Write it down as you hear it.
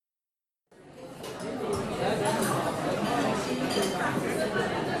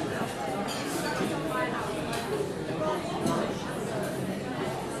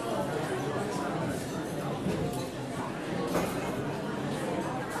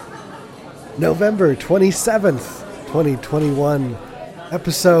November 27th, 2021,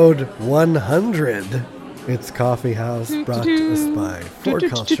 episode 100. It's Coffee House, brought to us by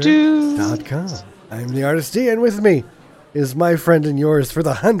ForCulture.com. I'm the Artist D, and with me is my friend and yours for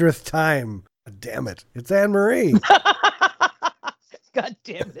the 100th time. Damn it, it's Anne-Marie. God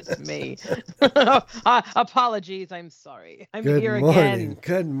damn it, it's me. Apologies, I'm sorry. I'm here again.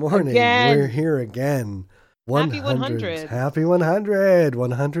 Good morning. Again. We're here again. Happy 100. Happy 100.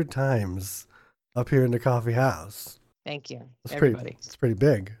 100 times up here in the coffee house. Thank you, It's everybody. It's pretty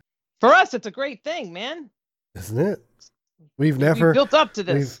big. For us, it's a great thing, man. Isn't it? We We built up to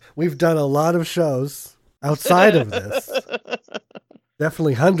this. We've done a lot of shows outside of this.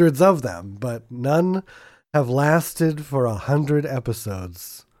 Definitely hundreds of them, but none have lasted for 100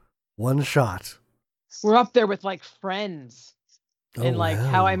 episodes. One shot. We're up there with like Friends and Oh, like wow.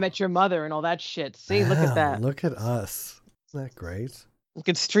 How I Met Your Mother and all that shit. See, look Wow, at that. Look at us. Isn't that great? You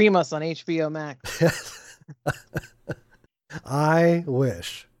can stream us on HBO Max. I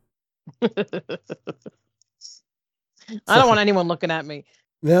wish. I don't want anyone looking at me.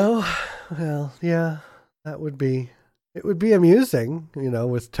 No, well, yeah, it would be amusing,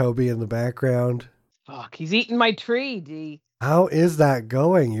 with Toby in the background. Fuck, he's eating my tree, D. How is that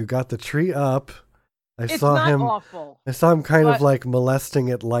going? You got the tree up. It's not awful. I saw him kind of but- like molesting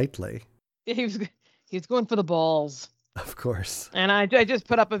it lightly. He's going for the balls. Of course. And I just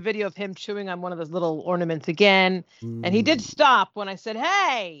put up a video of him chewing on one of those little ornaments again. And he did stop when I said,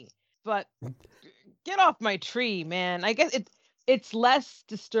 hey, but get off my tree, man. I guess it's less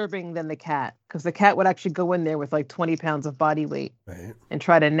disturbing than the cat, because the cat would actually go in there with like 20 pounds of body weight Right. and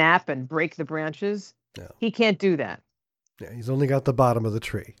try to nap and break the branches. Yeah. He can't do that. Yeah, he's only got the bottom of the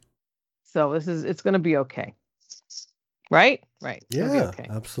tree. So it's going to be okay. Right? Right. It's gonna be Yeah, okay.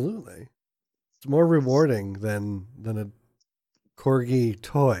 absolutely. It's more rewarding than a corgi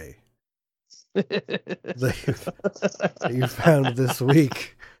toy that you found this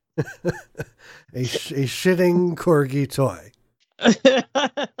week. a shitting corgi toy.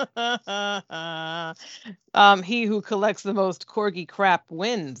 He who collects the most corgi crap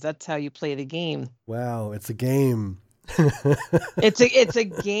wins. That's how you play the game. Wow, it's a game. It's a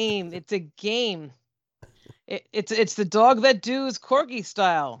game. It's a game. It's the dog that does corgi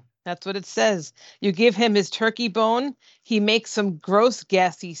style. That's what it says. You give him his turkey bone, he makes some gross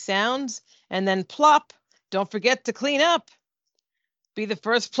gassy sounds, and then plop. Don't forget to clean up. Be the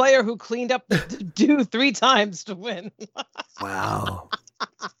first player who cleaned up the do 3 times to win. Wow.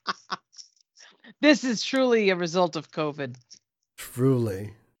 This is truly a result of COVID.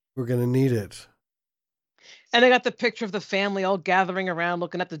 Truly. We're going to need it. And I got the picture of the family all gathering around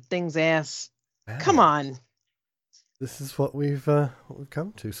looking at the thing's ass. Wow. Come on. This is what we've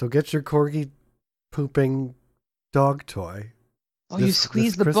come to. So get your corgi pooping dog toy. Oh, you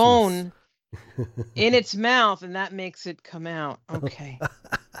squeeze the Christmas. bone in its mouth and that makes it come out. Okay.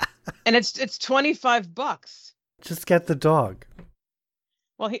 And it's $25. Just get the dog.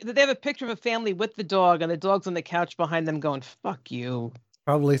 Well, they have a picture of a family with the dog, and the dog's on the couch behind them going, fuck you.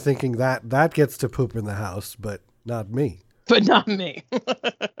 Probably thinking that gets to poop in the house, but not me. But not me.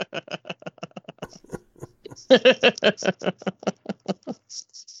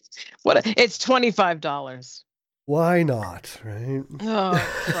 It's $25. Why not, right?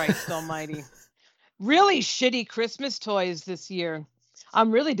 Oh, Christ almighty. Really shitty Christmas toys this year.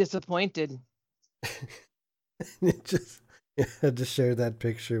 I'm really disappointed. You had to share that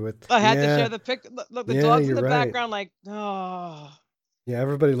picture with... I had to share the picture. Look, the dog's in you're the right. background like, oh, Yeah,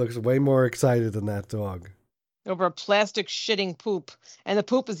 everybody looks way more excited than that dog. over a plastic shitting poop. And the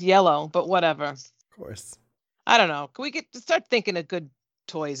poop is yellow, but whatever. Of course. I don't know. Can we start thinking of good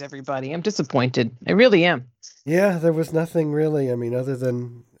toys, everybody? I'm disappointed. I really am. Yeah, there was nothing really, other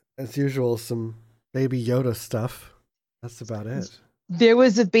than, as usual, some Baby Yoda stuff. That's about it. There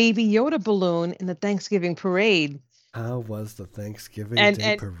was a Baby Yoda balloon in the Thanksgiving parade. How was the Thanksgiving And-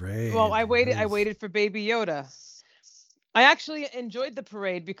 Day and- parade? Well, I Yes. waited for Baby Yoda. I actually enjoyed the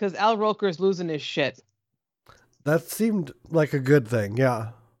parade because Al Roker's losing his shit. That seemed like a good thing,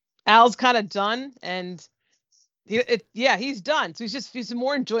 yeah. Al's kind of done, and he's done. So he's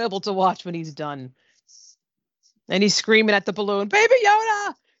more enjoyable to watch when he's done. And he's screaming at the balloon, "Baby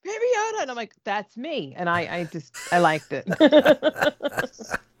Yoda, Baby Yoda!" And I'm like, "That's me." And I liked it.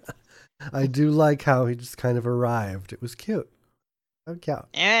 I do like how he just kind of arrived. It was cute. How cute.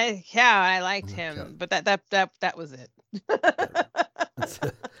 And yeah, I liked him, Okay. but that was it.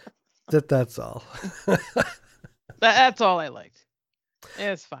 That's all. That's all I liked.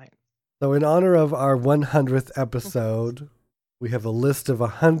 It's fine. So in honor of our 100th episode, we have a list of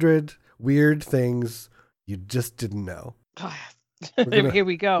 100 weird things you just didn't know. Here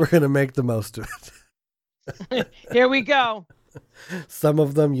we go. We're gonna make the most of it. Here we go. Some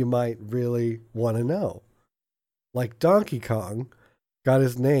of them you might really want to know. Like Donkey Kong got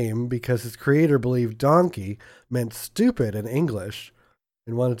his name because his creator believed donkey meant stupid in English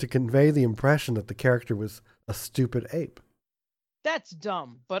and wanted to convey the impression that the character was a stupid ape. That's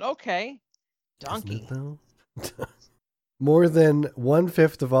dumb, but okay. Donkey. More than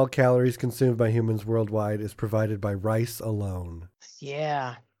 1/5 of all calories consumed by humans worldwide is provided by rice alone.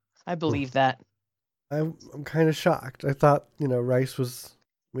 Yeah, I believe that. I'm kind of shocked. I thought, rice was...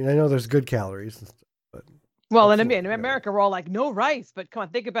 I mean, I know there's good calories and stuff, but... Well, in America, we're all like, no rice. But come on,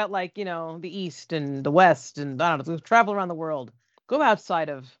 think about the East and the West and, I don't know, travel around the world. Go outside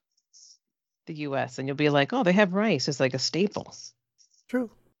of the U.S. and you'll be like, oh, they have rice. It's like a staple.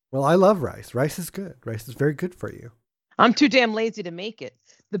 True. Well, I love rice. Rice is good. Rice is very good for you. I'm too damn lazy to make it.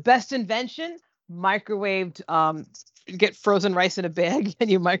 The best invention, microwaved, get frozen rice in a bag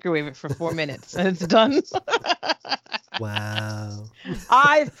and you microwave it for 4 minutes and it's done. Wow.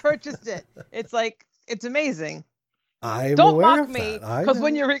 I've purchased it. It's amazing. Don't mock me, because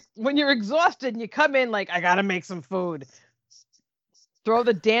when you're exhausted and you come in like, I gotta make some food, throw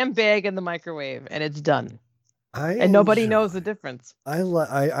the damn bag in the microwave and it's done. And nobody knows the difference. I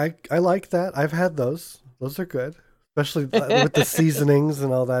like that. I've had those. Those are good, especially with the seasonings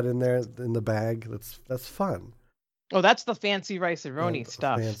and all that in there in the bag. That's fun. Oh, that's the fancy rice-a-roni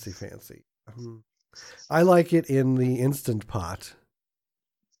stuff. Fancy. I like it in the Instant Pot.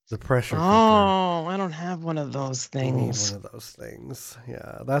 The pressure cooker. Oh, I don't have one of those things. One of those things.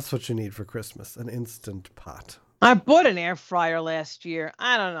 Yeah, that's what you need for Christmas, an Instant Pot. I bought an air fryer last year.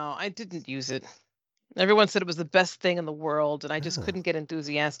 I don't know. I didn't use it. Everyone said it was the best thing in the world, and I just couldn't get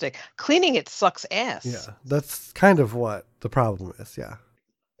enthusiastic. Cleaning it sucks ass. Yeah, that's kind of what the problem is, yeah.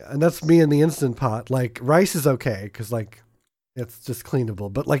 And that's me in the Instant Pot. Like, rice is okay, because, it's just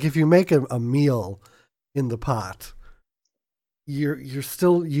cleanable. But, if you make a meal in the pot... You're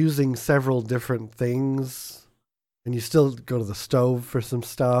still using several different things, and you still go to the stove for some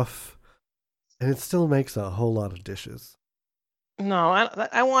stuff, and it still makes a whole lot of dishes. No,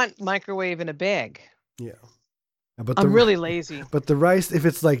 I want microwave in a bag. Yeah, but I'm really lazy. But the rice, if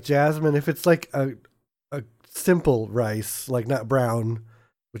it's like jasmine, if it's like a simple rice, like not brown,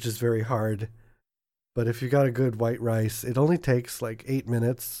 which is very hard, but if you got a good white rice, it only takes 8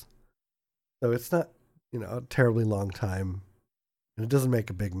 minutes, so it's not a terribly long time. And it doesn't make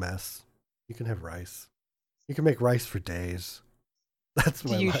a big mess. You can have rice. You can make rice for days. That's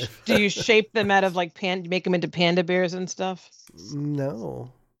my life. Do you shape them out of make them into panda bears and stuff? No.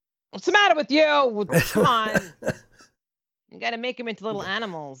 What's the matter with you? Come on. You got to make them into little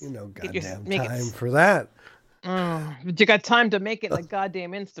animals. Goddamn time for that. But you got time to make it like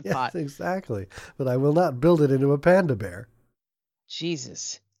goddamn Instapot. Yes, exactly. But I will not build it into a panda bear.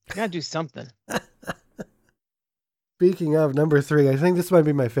 Jesus. You got to do something. Speaking of number 3, I think this might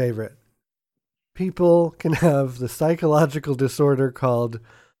be my favorite. People can have the psychological disorder called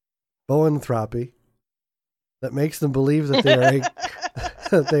boanthropy that makes them believe that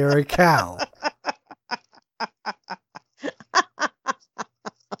they are a cow.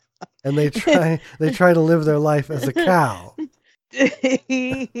 And they try to live their life as a cow.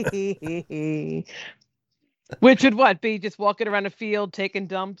 Which would what? Be just walking around a field, taking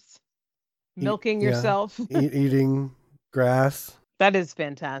dumps? Milking yourself? Eating grass. That is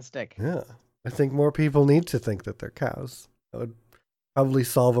fantastic. Yeah. I think more people need to think that they're cows. That would probably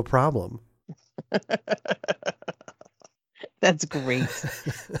solve a problem. That's great.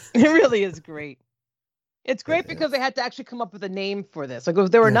 It really is great. It's great because they had to actually come up with a name for this.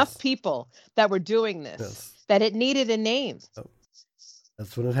 There were enough people that were doing this that it needed a name. Oh.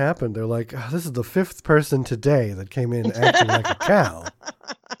 That's when it happened. They're like, this is the 5th person today that came in acting like a cow.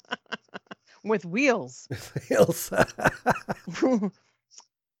 With wheels. With wheels.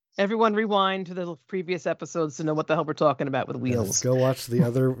 Everyone rewind to the previous episodes to know what the hell we're talking about with wheels. Yes, go watch the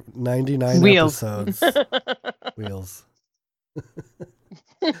other 99 episodes. Wheels.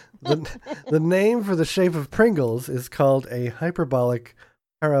 The name for the shape of Pringles is called a hyperbolic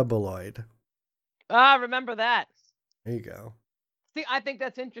paraboloid. Remember that. There you go. See, I think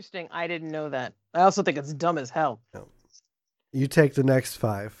that's interesting. I didn't know that. I also think it's dumb as hell. No. You take the next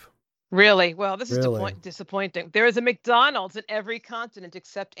 5. Really? Well, this is disappointing. There is a McDonald's in every continent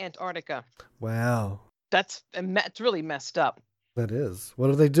except Antarctica. Wow. It's really messed up. That is. What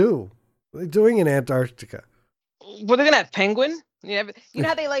do they do? What are they doing in Antarctica? Well, they're gonna have penguin. You know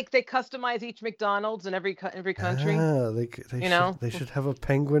how they customize each McDonald's in every country. They should have a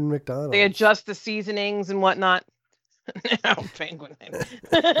penguin McDonald's. They adjust the seasonings and whatnot. Penguin.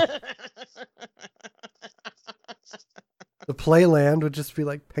 The playland would just be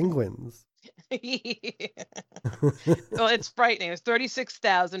like penguins. Well, it's frightening. It's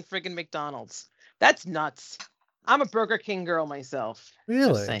 36,000 friggin' McDonald's. That's nuts. I'm a Burger King girl myself.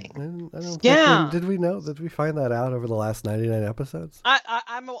 Really? Just saying. I don't Yeah. think did we find that out over the last 99 episodes?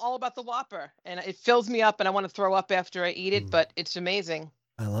 I'm all about the Whopper, and it fills me up, and I want to throw up after I eat it, but it's amazing.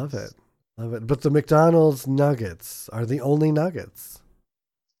 I love it. Love it. But the McDonald's nuggets are the only nuggets.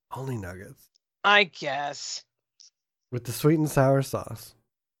 Only nuggets. I guess. With the sweet and sour sauce.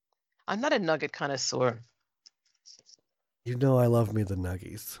 I'm not a nugget connoisseur. You know I love me the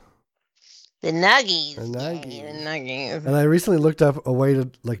nuggies. The nuggies. The nuggies. Yeah, the nuggies. And I recently looked up a way to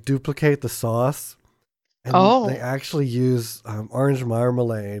like duplicate the sauce. And they actually use orange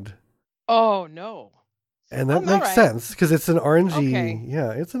marmalade. Oh, no. And that makes sense because it's an orangey. Okay.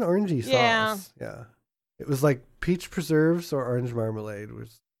 Yeah, it's an orangey sauce. Yeah. It was like peach preserves or orange marmalade, which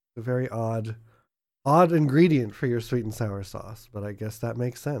is a very odd ingredient for your sweet and sour sauce. But I guess that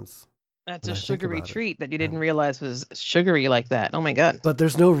makes sense. That's a sugary treat that you didn't realize was sugary like that. Oh, my God. But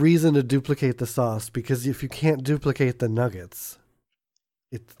there's no reason to duplicate the sauce because if you can't duplicate the nuggets,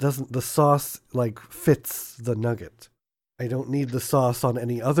 the sauce like fits the nugget. I don't need the sauce on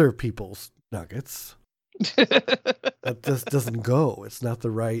any other people's nuggets. That just doesn't go. It's not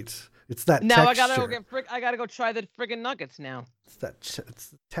the right. It's that now texture. I gotta go try the friggin' nuggets now. It's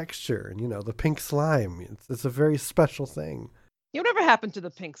the texture and the pink slime. It's a very special thing. Whatever happened to the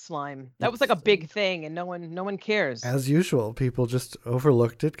pink slime? That was like a big thing, and no one cares. As usual, people just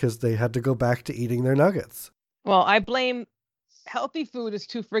overlooked it because they had to go back to eating their nuggets. Well, I blame healthy food is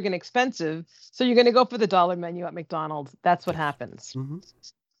too friggin' expensive, so you're gonna go for the dollar menu at McDonald's. That's what happens. Mm-hmm.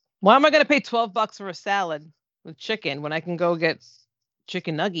 Why am I gonna pay $12 for a salad with chicken when I can go get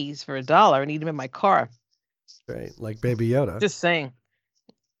chicken nuggies for $1 and eat them in my car? Right, like Baby Yoda. Just saying.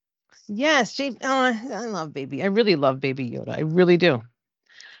 Yes, I love Baby. I really love Baby Yoda. I really do.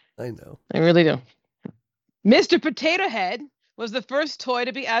 I know. I really do. Mr. Potato Head was the first toy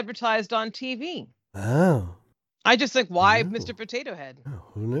to be advertised on TV. Oh. I just think, why Mr. Potato Head? Oh,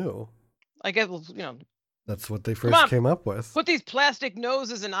 who knew? I guess, That's what they first came up with. Put these plastic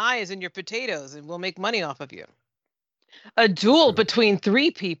noses and eyes in your potatoes and we'll make money off of you. A duel between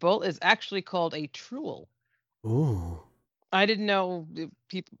 3 people is actually called a truel. Ooh. I didn't know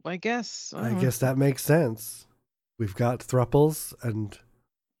people, I guess. I guess that makes sense. We've got thruples and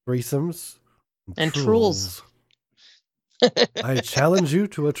threesomes. And truels. I challenge you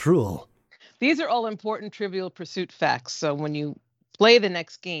to a truel. These are all important Trivial Pursuit facts. So when you play the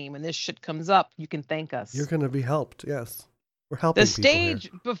next game and this shit comes up, you can thank us. You're going to be helped. Yes. We're helping The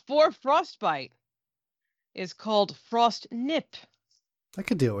stage people before Frostbite is called Frost Nip. I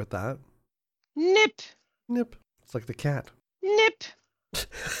could deal with that. Nip. Nip. It's like the cat. Nip.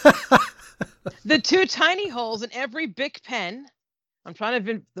 The 2 tiny holes in every Bic pen. I'm trying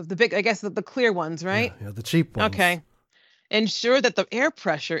to the big, I guess the clear ones, right? Yeah, the cheap ones. Okay. Ensure that the air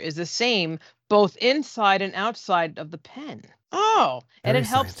pressure is the same both inside and outside of the pen. Oh, and Very it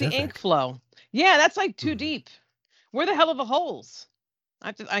helps scientific. the ink flow. Yeah, that's like too deep. Where the hell are the holes?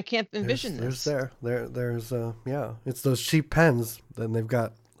 I can't envision this. There's it's those cheap pens. Then they've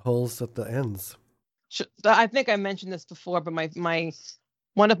got holes at the ends. I think I mentioned this before, but my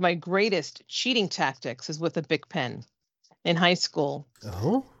one of my greatest cheating tactics is with a Bic pen. In high school,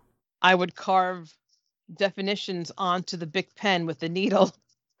 I would carve definitions onto the Bic pen with the needle.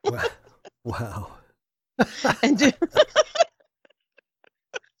 Wow. And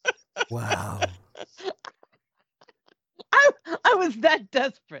wow. I was that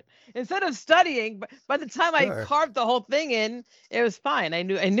desperate. Instead of studying, by the time I carved the whole thing in, it was fine. I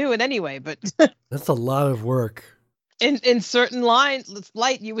knew it anyway. But that's a lot of work. In certain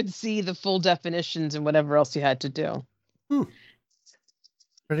light, you would see the full definitions and whatever else you had to do.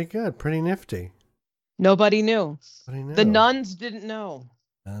 Pretty good. Pretty nifty. Nobody knew. Nobody knew. The nuns didn't know.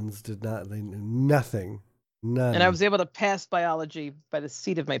 Nuns did not. They knew nothing. None. And I was able to pass biology by the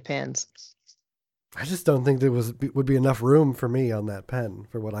seat of my pants. I just don't think there would be enough room for me on that pen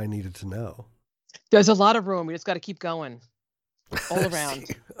for what I needed to know. There's a lot of room. We just got to keep going. All around.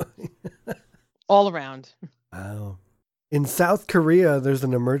 All around. Wow. In South Korea, there's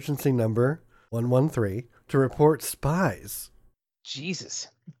an emergency number, 113, to report spies. Jesus.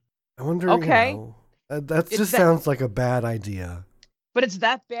 I wonder, okay. That just sounds like a bad idea. But it's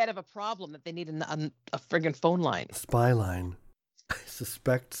that bad of a problem that they need a friggin' phone line. Spy line. I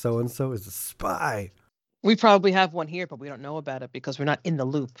suspect so-and-so is a spy. We probably have one here, but we don't know about it because we're not in the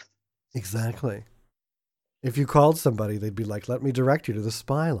loop. Exactly. If you called somebody, they'd be like, let me direct you to the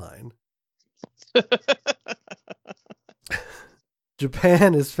spy line.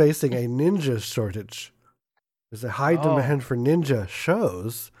 Japan is facing a ninja shortage. There's a high demand for ninja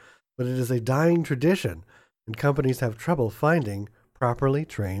shows, but it is a dying tradition, and companies have trouble finding properly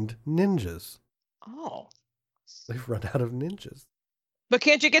trained ninjas. Oh. They've run out of ninjas. But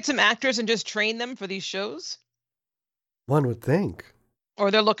can't you get some actors and just train them for these shows? One would think.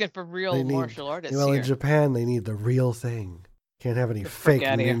 Or they're looking for real martial artists Well, here. in Japan, they need the real thing. Can't have any fake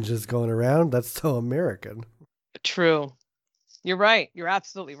ninjas going around. That's so American. True. You're right. You're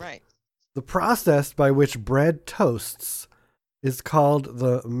absolutely right. The process by which bread toasts is called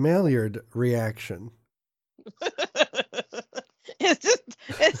the Maillard reaction. It's just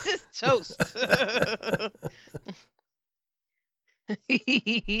toast.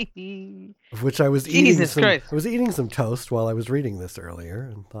 Of which I was eating some toast while I was reading this earlier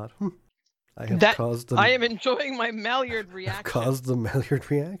and thought, I am enjoying my Maillard reaction. Caused the Maillard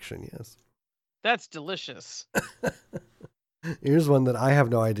reaction, yes. That's delicious. Here's one that I have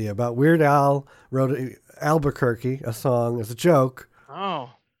no idea about. Weird Al wrote Albuquerque, a song, as a joke. Oh.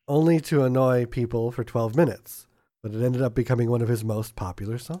 Only to annoy people for 12 minutes. But it ended up becoming one of his most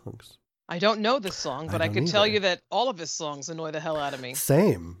popular songs. I don't know this song, but I can tell you that all of his songs annoy the hell out of me.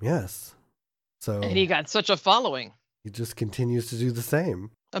 Same, yes. And he got such a following. He just continues to do the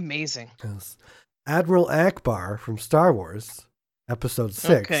same. Amazing. Yes. Admiral Akbar from Star Wars, Episode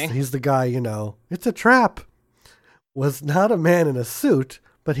 6. Okay. He's the guy, it's a trap. Was not a man in a suit,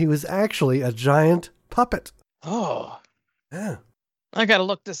 but he was actually a giant puppet. Oh. Yeah. I got to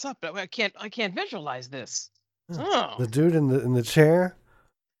look this up. I can't visualize this. Oh. The dude in the chair.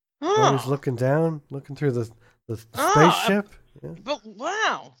 Oh. Always looking down, looking through the spaceship. But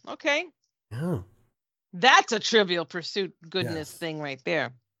wow. Okay. Yeah. That's a Trivial Pursuit goodness thing right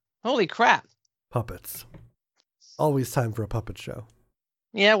there. Holy crap. Puppets. Always time for a puppet show.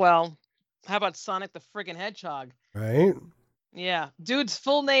 Yeah, well, how about Sonic the friggin' Hedgehog? Right? Yeah. Dude's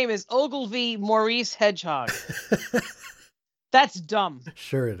full name is Ogilvy Maurice Hedgehog. That's dumb.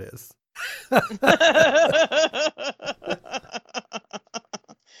 Sure it is.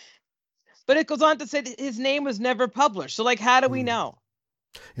 But it goes on to say that his name was never published. So, how do we know?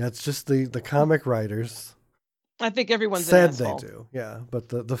 Yeah, it's just the comic writers. I think everyone said they do. Yeah, but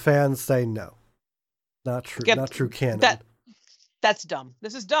the fans say no. Not true. Not true canon. That's dumb.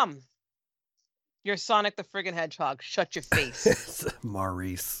 This is dumb. You're Sonic the friggin' Hedgehog. Shut your face.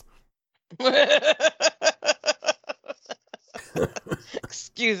 Maurice.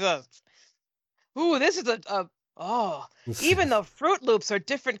 Excuse us. Ooh, this is even though Fruit Loops are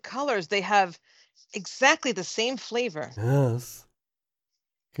different colors, they have exactly the same flavor. Yes.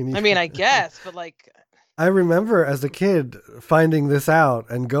 I guess, but I remember as a kid finding this out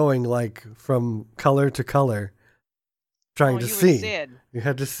and going from color to color, trying to see. You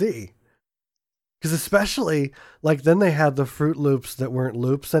had to see. Because especially, then they had the Fruit Loops that weren't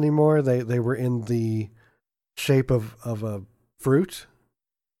loops anymore. They were in the shape of a fruit.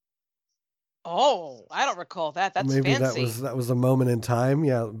 Oh, I don't recall that. That's maybe fancy. that was a moment in time.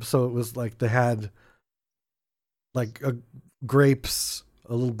 Yeah, so it was they had grapes,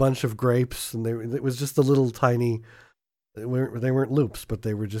 a little bunch of grapes, and it was just a little tiny. They weren't loops, but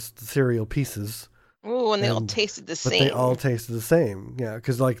they were just cereal pieces. Ooh, and they all tasted the same. But they all tasted the same. Yeah,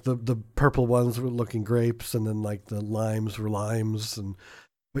 because the purple ones were looking grapes, and then the limes were limes,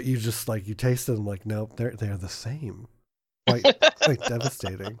 but you just you tasted them nope, they're the same. Quite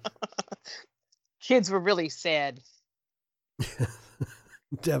devastating. Kids were really sad.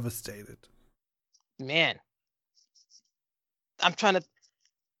 Devastated. Man. I'm trying to...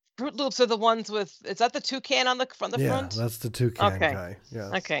 Fruit Loops are the ones with... Is that the toucan on the front? Yeah, that's the toucan guy. Yeah.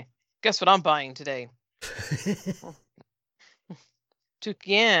 Okay. Guess what I'm buying today?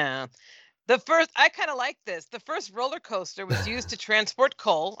 Toucan. I kind of like this. The first roller coaster was used to transport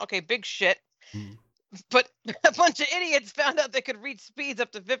coal. Okay, big shit. But a bunch of idiots found out they could reach speeds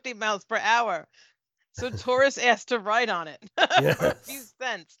up to 50 miles per hour. So tourists asked to ride on it for a few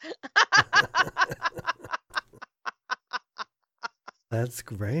cents. That's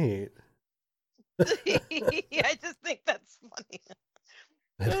great. I just think that's funny.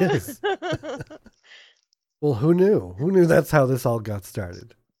 It is. Well, who knew? Who knew that's how this all got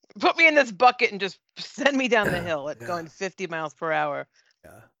started? Put me in this bucket and just send me down the hill at going 50 miles per hour.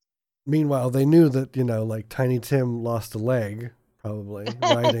 Yeah. Meanwhile, they knew that, Tiny Tim lost a leg, probably,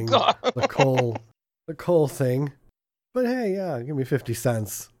 riding the coal thing. But hey, yeah, give me 50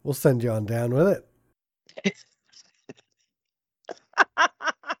 cents. We'll send you on down with it.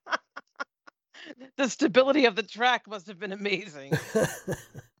 The stability of the track must have been amazing.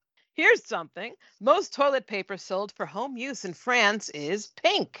 Here's something. Most toilet paper sold for home use in France is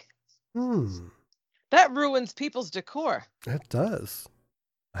pink. That ruins people's decor. It does.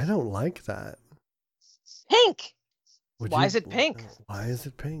 I don't like that. Pink. Would Why you- is it pink? Why is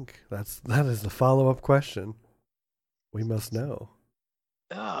it pink? That is the follow-up question. We must know.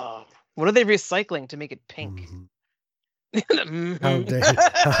 Oh, what are they recycling to make it pink? Mhm. Mhm.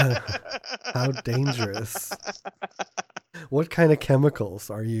 How dangerous. What kind of chemicals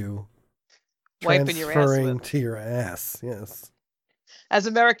are you Wiping your ass transferring with. to your ass? Yes. As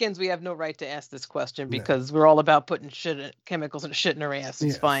Americans, we have no right to ask this question No. because we're all about putting chemicals and shit in our ass.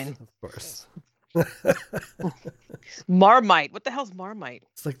 It's Yes, fine. Of course. Marmite. What the hell's Marmite?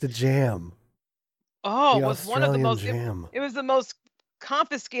 It's like the jam. Oh, The it was one of the Australian most. jam. It was the most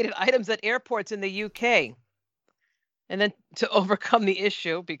confiscated items at airports in the UK. And then to overcome the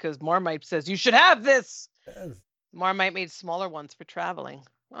issue, because Marmite says you should have this, Yes. Marmite made smaller ones for traveling.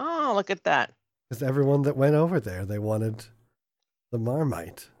 Oh, look at that. Because everyone that went over there, they wanted the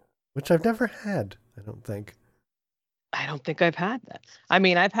Marmite, which I've never had, I don't think. I don't think I've had that. I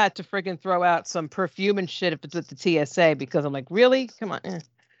mean, I've had to friggin' throw out some perfume and shit if it's with the TSA because I'm like, really? Come on.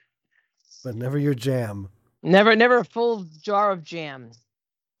 But never your jam. Never a full jar of jam.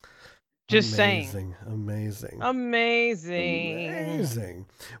 Just saying. Amazing. Amazing.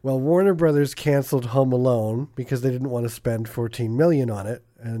 Well, Warner Brothers canceled Home Alone because they didn't want to spend $14 million on it,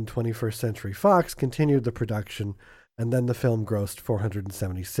 and 21st Century Fox continued the production, and then the film grossed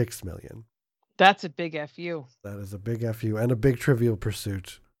 $476 million. That's a big FU. That is a big FU and a big Trivial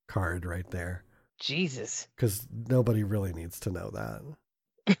Pursuit card right there. Jesus. Because nobody really needs to know that.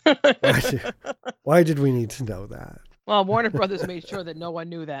 Why did we need to know that? Well, Warner Brothers made sure that no one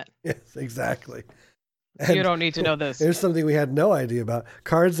knew that. Yes, exactly. You don't need to know this. Here's something we had no idea about.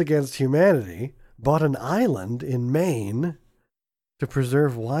 Cards Against Humanity bought an island in Maine to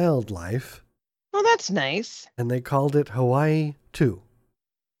preserve wildlife, Well, that's nice. and they called it Hawaii 2.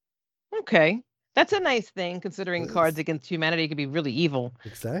 Okay. That's a nice thing, considering Yes. Cards Against Humanity could be really evil.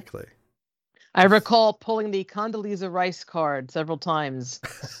 Exactly. I recall pulling the Condoleezza Rice card several times,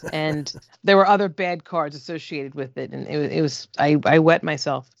 and there were other bad cards associated with it, and it was I wet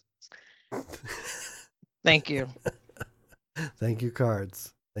myself. Thank you. Thank you,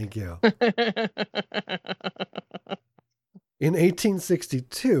 cards. Thank you. In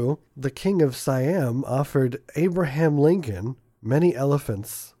 1862, the King of Siam offered Abraham Lincoln many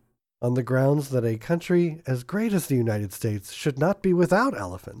elephants on the grounds that a country as great as the United States should not be without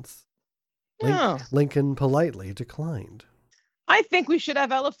elephants. Oh, Lincoln politely declined. I think we should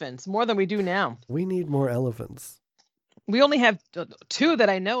have elephants more than we do now. We need more elephants. We only have two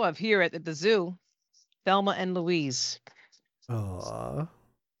that I know of here at the zoo, Thelma and Louise. Aww.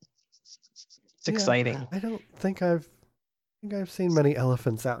 It's exciting. I don't think I've seen many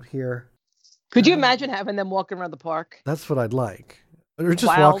elephants out here. Could you imagine having them walking around the park? That's what I'd like. Or just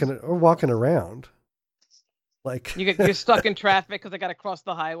Wild. walking around. Like You're stuck in traffic because they got to cross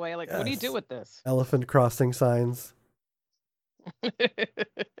the highway. Like, what do you do Yes. with this? elephant crossing signs.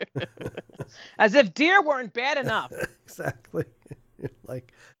 As if deer weren't bad enough. Exactly. You're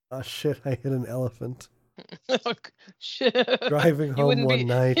like, oh shit, I hit an elephant. Shit. Driving You home wouldn't one be-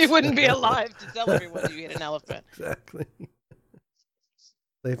 night. You wouldn't be alive to tell everyone you ate an elephant. Exactly.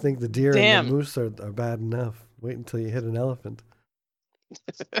 They think the deer Damn. and the moose are bad enough. Wait until you hit an elephant.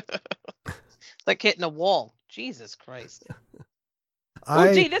 Like hitting a wall. Jesus Christ. I-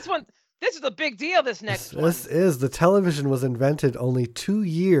 Oh, gee, this is a big deal, this next one. This is the television was invented only 2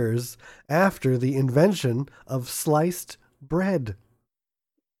 years after the invention of sliced bread.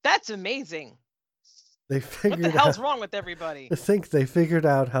 That's amazing. They What figured the hell's out, wrong with everybody? I think they figured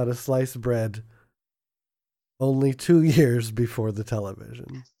out how to slice bread only 2 years before the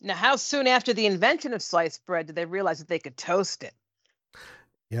television. Now, how soon after the invention of sliced bread did they realize that they could toast it?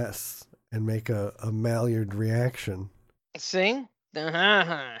 Yes, and make a Maillard reaction. See?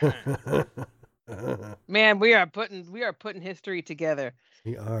 Uh-huh. Man, we are putting history together.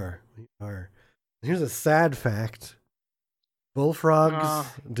 We are. Here's a sad fact. Bullfrogs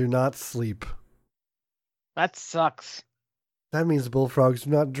Oh. do not sleep. That sucks. That means bullfrogs do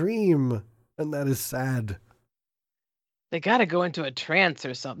not dream, and that is sad. They got to go into a trance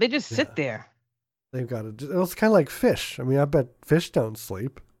or something. They just sit Yeah. there. They've got to. It's kind of like fish. I mean, I bet fish don't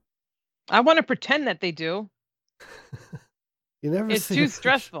sleep. I want to pretend that they do. You never It's see too a fish-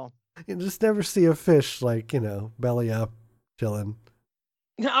 stressful. You just never see a fish like belly up, chilling.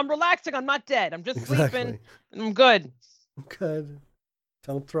 I'm relaxing. I'm not dead. I'm just Exactly. sleeping. And I'm good. Good.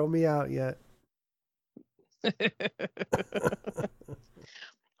 Don't throw me out yet.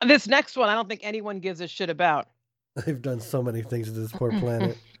 This next one, I don't think anyone gives a shit about. They've done so many things to this poor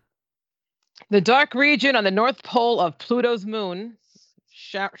planet. The dark region on the north pole of Pluto's moon,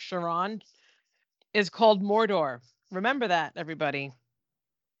 Charon, is called Mordor. Remember that, everybody.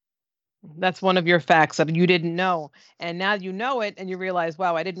 That's one of your facts that you didn't know. And now you know it and you realize,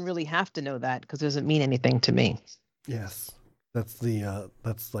 wow, I didn't really have to know that because it doesn't mean anything to me. Yes. That's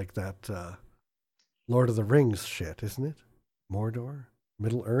like that Lord of the Rings shit, isn't it? Mordor,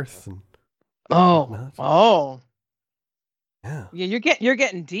 Middle Earth, and whatnot. Oh. Yeah. Yeah, you're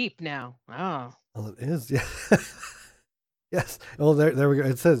getting deep now. Oh. Well, it is. Yeah. Yes. Well, there we go.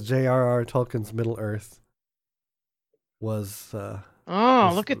 It says J.R.R. Tolkien's Middle Earth was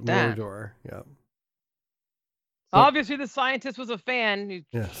Look at that. Mordor. Yeah. Obviously, the scientist was a fan.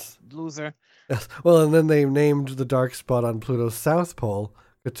 Yes. Loser. Yes. Well, and then they named the dark spot on Pluto's south pole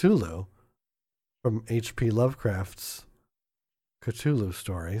Cthulhu from H.P. Lovecraft's Cthulhu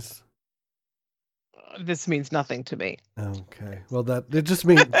stories. This means nothing to me. Okay. Well, it just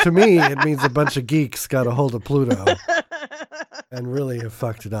means, to me, it means a bunch of geeks got a hold of Pluto and really have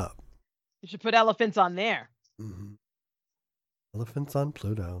fucked it up. You should put elephants on there. Mm-hmm. Elephants on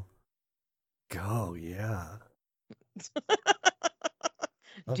Pluto. Go, yeah.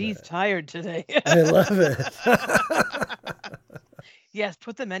 Dee's tired today. I love it. Yes,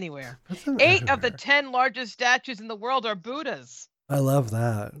 put them anywhere. 8 of the 10 largest statues in the world are Buddhas. I love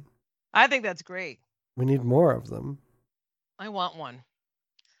that. I think that's great. We need more of them. I want one.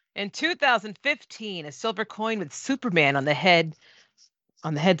 In 2015, a silver coin with Superman on the head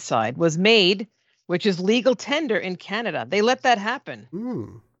side was made, which is legal tender in Canada. They let that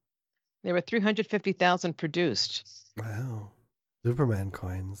happen. There were 350,000 produced. Wow. Superman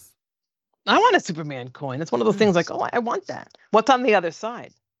coins. I want a Superman coin. That's one of those things like, oh, I want that. What's on the other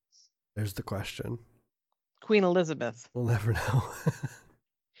side? There's the question. Queen Elizabeth. We'll never know.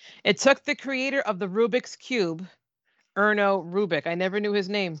 It took the creator of the Rubik's Cube, Erno Rubik. I never knew his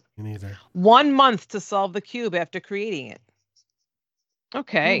name. Me neither. 1 month to solve the cube after creating it.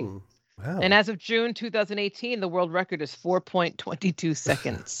 Okay. Wow. And as of June 2018, the world record is 4.22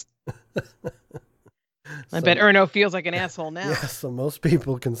 seconds. I bet Erno feels like an asshole now. Yeah, so most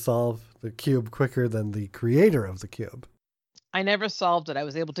people can solve the cube quicker than the creator of the cube. I never solved it. I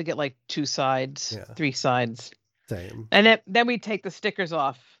was able to get like 2 sides, 3 sides. Same. And then we take the stickers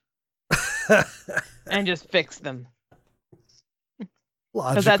off and just fix them.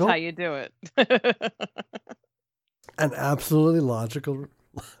 Logical. Because that's how you do it. An absolutely logical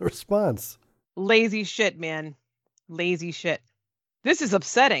response. Lazy shit, man. Lazy shit. This is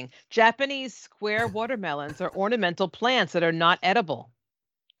upsetting. Japanese square watermelons are ornamental plants that are not edible.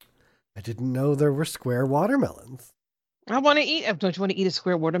 I didn't know there were square watermelons. I want to eat. Don't you want to eat a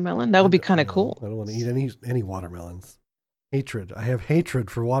square watermelon? That would be kind of cool. I don't want to eat any watermelons. Hatred. I have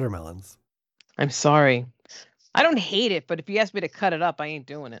hatred for watermelons. I'm sorry. I don't hate it, but if you ask me to cut it up, I ain't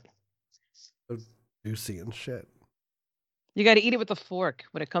doing it. So juicy and shit. You got to eat it with a fork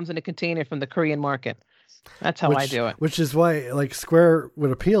when it comes in a container from the Korean market. That's how I do it. Which is why, like, square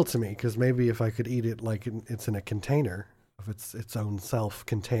would appeal to me, because maybe if I could eat it like it's in a container of its own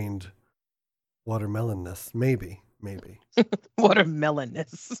self-contained watermelonness, maybe.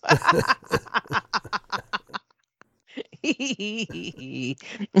 Watermelonness.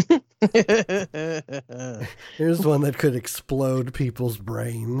 Here's one that could explode people's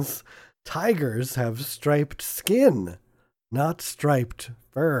brains. Tigers have striped skin, not striped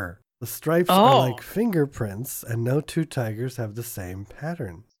fur. The stripes are like fingerprints, and no 2 tigers have the same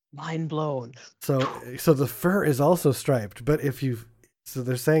pattern. Mind blown. So the fur is also striped, but so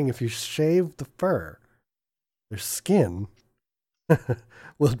they're saying if you shave the fur, their skin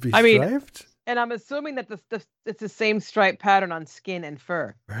will be striped. And I'm assuming that it's the same stripe pattern on skin and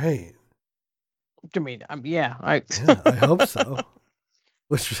fur. Right. I mean, I hope so.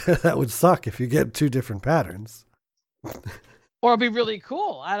 Which that would suck if you get 2 different patterns. Or it'd be really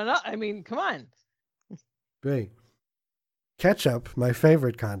cool. I don't know. I mean, come on. Great. Ketchup, my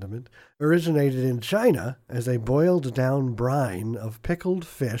favorite condiment, originated in China as a boiled down brine of pickled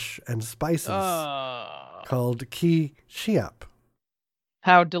fish and spices called ki chiap.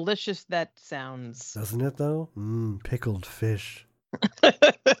 How delicious that sounds. Doesn't it, though? Pickled fish.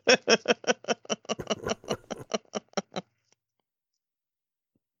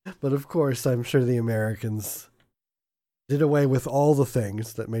 But of course, I'm sure the Americans did away with all the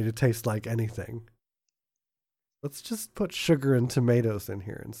things that made it taste like anything. Let's just put sugar and tomatoes in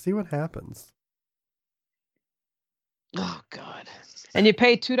here and see what happens. Oh, God. And you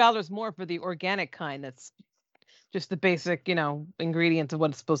pay $2 more for the organic kind. That's just the basic, ingredients of what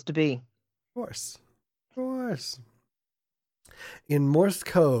it's supposed to be. Of course. In Morse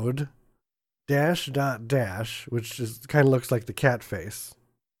code, -- which is kind of looks like the cat face,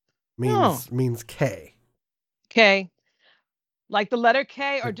 means K. K. Like the letter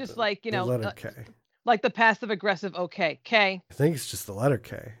K, or just like, the letter K. Like the passive aggressive okay. K. I think it's just the letter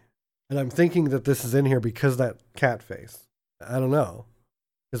K. And I'm thinking that this is in here because that cat face. I don't know.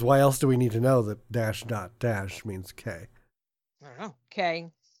 Because why else do we need to know that dash dot dash means K? I don't know.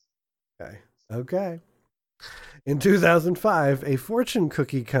 Okay. Okay. In 2005, a fortune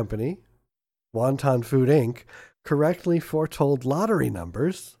cookie company, Wonton Food Inc., correctly foretold lottery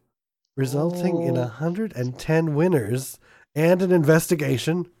numbers, resulting in 110 winners and an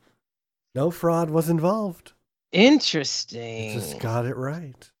investigation. No fraud was involved. Interesting. It just got it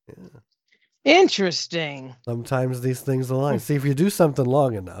right. Yeah. Interesting. Sometimes these things align. See, if you do something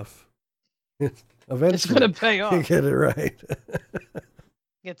long enough, eventually It's going to pay off. you get it right.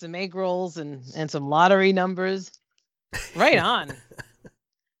 Get some egg rolls and some lottery numbers. Right on.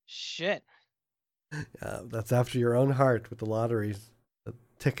 Shit. That's after your own heart with the lotteries, the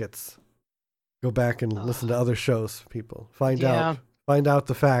tickets. Go back and listen to other shows, people. Find out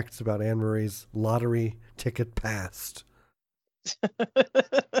the facts about Anne Marie's lottery ticket past.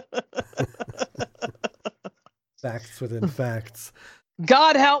 Facts within facts.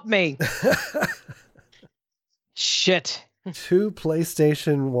 God help me. Shit. 2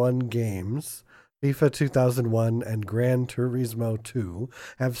 PlayStation 1 games, FIFA 2001 and Gran Turismo 2,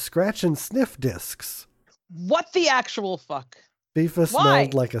 have scratch and sniff discs. What the actual fuck? FIFA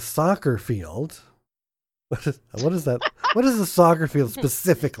smelled like a soccer field. What is that? What is a soccer field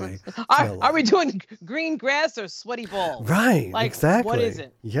specifically? Are we doing green grass or sweaty balls? Right, exactly. What is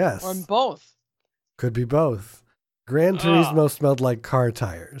it? Yes. Or both? Could be both. Gran Turismo smelled like car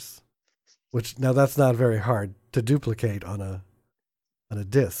tires, which now that's not very hard to duplicate on a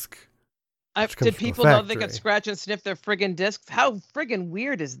disc. Did people know they could scratch and sniff their friggin' discs? How friggin'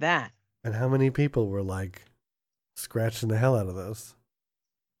 weird is that? And how many people were like scratching the hell out of those?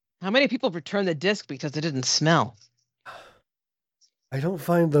 How many people returned the disc because it didn't smell? I don't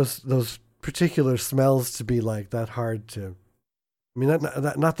find those particular smells to be like that hard to. I mean,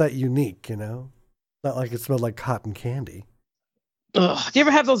 not that unique, you know. Not like it smelled like cotton candy. Ugh. Do you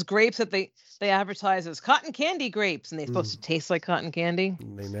ever have those grapes that they advertise as cotton candy grapes, and they're supposed to taste like cotton candy?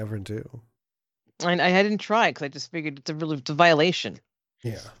 They never do. And I didn't try because I just figured it's a violation.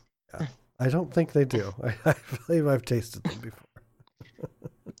 Yeah. I don't think they do. I believe I've tasted them before.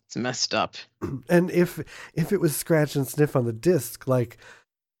 It's messed up. And if it was scratch and sniff on the disc, like,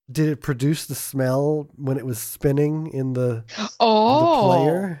 did it produce the smell when it was spinning in the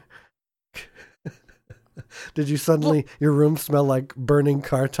player? Did you suddenly your room smell like burning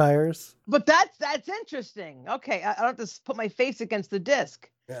car tires? But that's interesting. Okay, I don't have to put my face against the disc.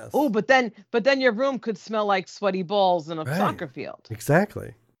 Yes. Oh, but then your room could smell like sweaty balls in a soccer field.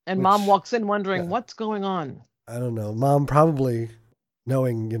 Exactly. And Mom walks in wondering what's going on. I don't know. Mom probably,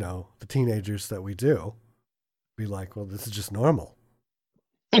 knowing, the teenagers that we do, be like, well, this is just normal.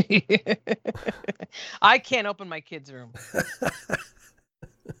 I can't open my kid's room.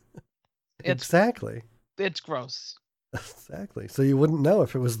 Exactly. It's gross. Exactly. So you wouldn't know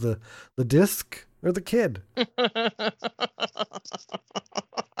if it was the disc or the kid.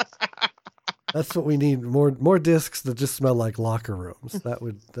 That's what we need. More discs that just smell like locker rooms.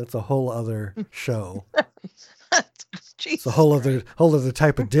 That's a whole other show. It's a whole other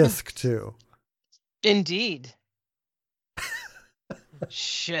type of disc too. Indeed.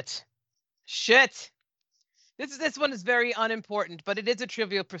 Shit. This one is very unimportant, but it is a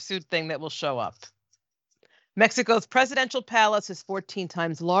Trivial Pursuit thing that will show up. Mexico's presidential palace is 14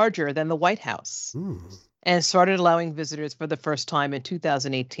 times larger than the White House and started allowing visitors for the first time in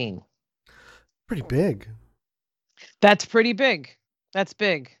 2018. Pretty big. That's pretty big. That's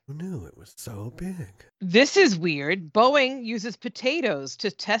big. Who knew it was so big? This is weird. Boeing uses potatoes to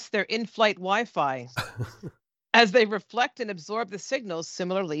test their in-flight Wi-Fi as they reflect and absorb the signals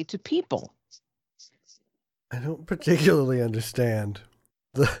similarly to people. I don't particularly understand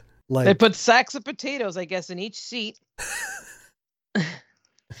They put sacks of potatoes, I guess, in each seat.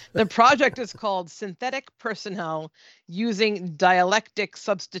 The project is called Synthetic Personnel Using Dialectic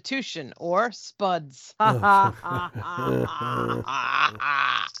Substitution, or SPUDS. Of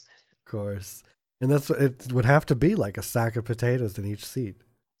course. And that's what it would have to be, like a sack of potatoes in each seat.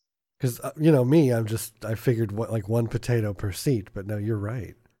 Because, me, I figured like one potato per seat, but no, you're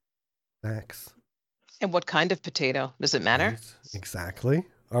right. Sacks. And what kind of potato? Does it matter? Right. Exactly.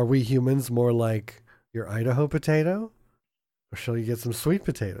 Are we humans more like your Idaho potato? Or shall you get some sweet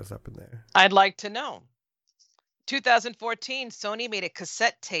potatoes up in there? I'd like to know. 2014, Sony made a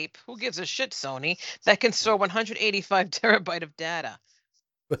cassette tape. Who gives a shit, Sony? That can store 185 terabyte of data.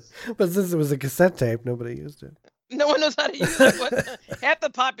 But since it was a cassette tape, nobody used it. No one knows how to use it. Half the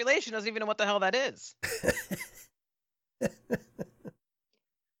population doesn't even know what the hell that is.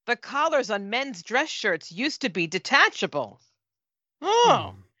 The collars on men's dress shirts used to be detachable.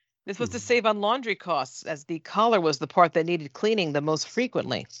 Oh. This was to save on laundry costs, as the collar was the part that needed cleaning the most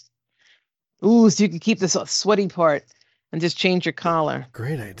frequently. Ooh, so you can keep this sweaty part and just change your collar.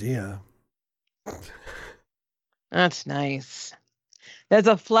 Great idea. That's nice. There's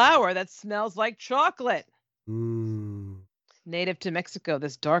a flower that smells like chocolate. Native to Mexico,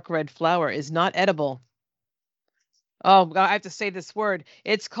 this dark red flower is not edible. Oh, I have to say this word.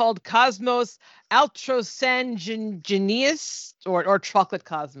 It's called Cosmos altrosanguineus or chocolate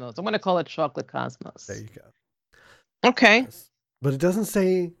cosmos. I'm going to call it chocolate cosmos. There you go. Okay. Yes. But it doesn't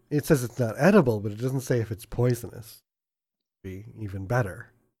say, it says it's not edible, but it doesn't say if it's poisonous. Be even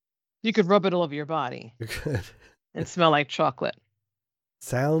better. You could rub it all over your body. You could. And smell like chocolate.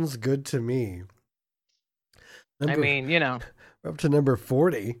 Sounds good to me. I mean, you know. We're up to number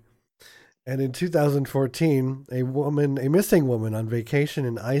 40. And in 2014, a missing woman on vacation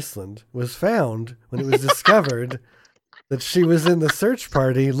in Iceland was found when it was discovered that she was in the search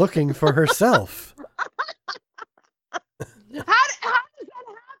party looking for herself. How does that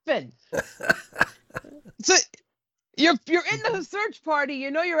happen? So you're in the search party. You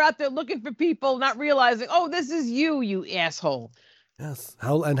know you're out there looking for people, not realizing, oh, this is you asshole. Yes.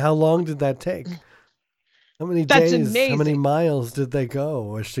 How long did that take? How many That's days? amazing. How many miles did they go?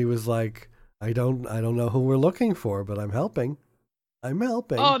 Where she was like, I don't know who we're looking for, but I'm helping. I'm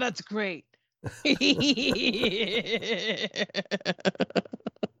helping. Oh, that's great. And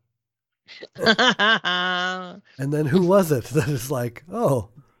then who was it that is like, oh,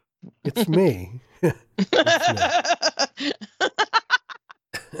 it's me. It's me.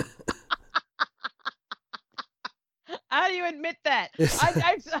 How do you admit that?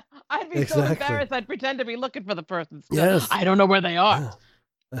 I'd be so embarrassed. I'd pretend to be looking for the person. Still. Yes. I don't know where they are.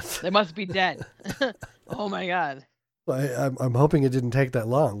 They must be dead. Oh my God. I'm hoping it didn't take that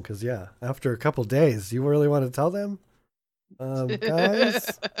long because, yeah, after a couple days, you really want to tell them?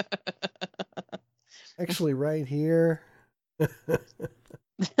 Guys, actually right here. The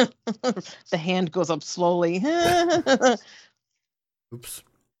hand goes up slowly. Oops.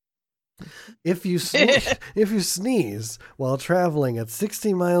 If you sneeze while traveling at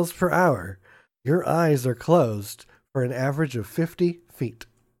 60 miles per hour, your eyes are closed for an average of 50 feet.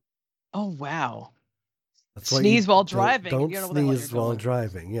 Oh, wow. That's sneeze while driving. Don't sneeze while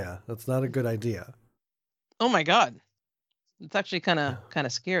driving. Yeah, that's not a good idea. Oh my God. It's actually kind of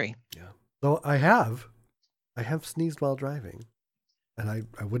scary. Yeah. So I have sneezed while driving. And I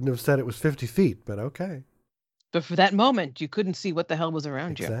wouldn't have said it was 50 feet, but okay. But for that moment, you couldn't see what the hell was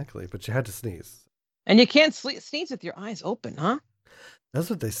around you. Exactly, but you had to sneeze. And you can't sneeze with your eyes open, huh? That's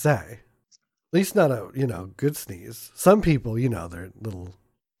what they say. At least not a, good sneeze. Some people, their little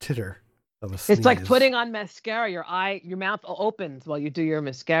titter of a sneeze. It's like putting on mascara. Your mouth opens while you do your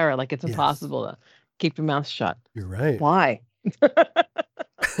mascara. Like it's impossible to keep your mouth shut. You're right. Why? It's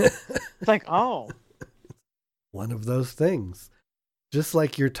like, oh. One of those things. Just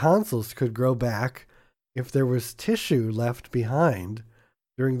like your tonsils could grow back if there was tissue left behind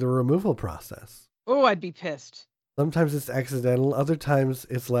during the removal process. Oh, I'd be pissed. Sometimes it's accidental, other times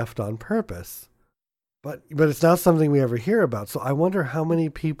it's left on purpose. But it's not something we ever hear about. So I wonder how many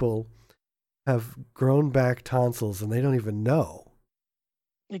people have grown back tonsils and they don't even know.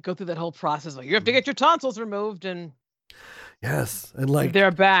 They go through that whole process. Like, you have to get your tonsils removed and... Yes. And like...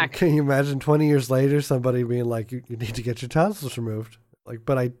 They're back. Can you imagine 20 years later, somebody being like, you need to get your tonsils removed? Like,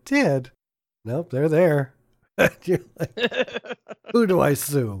 but I did. Nope, they're there. You're like, who do I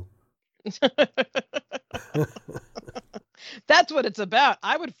sue? That's what it's about.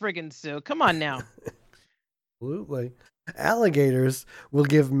 I would friggin' sue. Come on now. Absolutely. Alligators will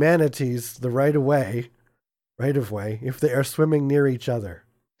give manatees the right of way if they are swimming near each other.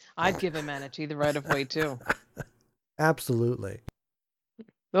 I'd give a manatee the right of way too. Absolutely.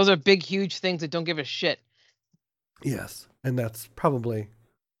 Those are big, huge things that don't give a shit. Yes, and that's probably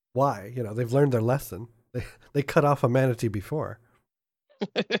why, they've learned their lesson. They cut off a manatee before.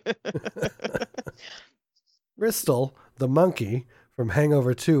 Bristol, the monkey from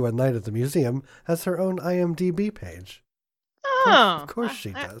Hangover 2: A Night at the Museum, has her own IMDb page. Oh. Of course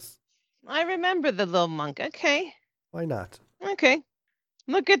she does. I remember the little monk. Okay. Why not? Okay.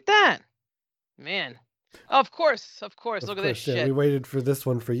 Look at that. Man. Of course. Look at this shit. We waited for this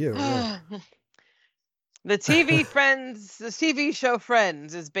one for you. Yeah. The TV show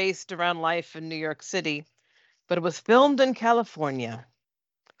Friends is based around life in New York City, but it was filmed in California.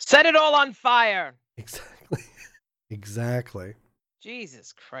 Set it all on fire. Exactly.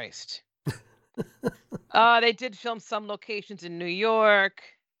 Jesus Christ. They did film some locations in New York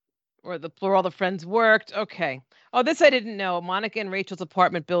where all the friends worked. Okay. Oh, this I didn't know. Monica and Rachel's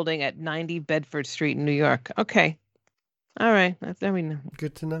apartment building at 90 Bedford Street in New York. Okay. All right. There we know.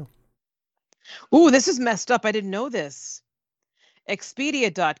 Good to know. Ooh, this is messed up. I didn't know this.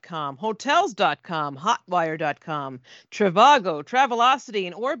 Expedia.com, Hotels.com, Hotwire.com, Trivago, Travelocity,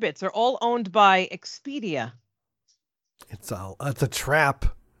 and Orbitz are all owned by Expedia. It's a trap.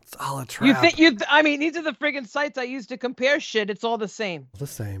 It's all a trap. I mean, these are the friggin' sites I use to compare shit. It's all the same. The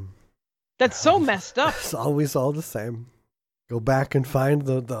same. That's so messed up. It's always all the same. Go back and find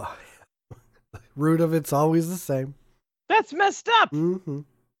the root of it's always the same. That's messed up. Mm-hmm.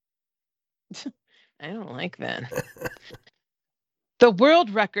 I don't like that. The world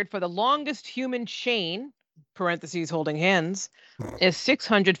record for the longest human chain, parentheses holding hands, is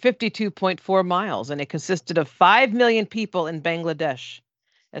 652.4 miles, and it consisted of 5 million people in Bangladesh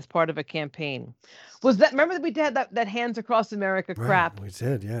as part of a campaign. Remember that we had that Hands Across America crap? Right, we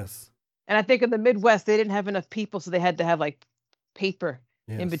did, yes. And I think in the Midwest, they didn't have enough people, so they had to have like paper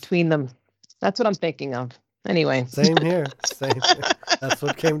in between them. That's what I'm thinking of. Anyway. Same here. That's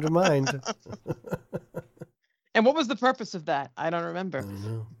what came to mind. And what was the purpose of that? I don't remember. I don't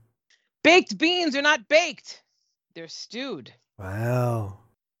know. Baked beans are not baked. They're stewed. Wow.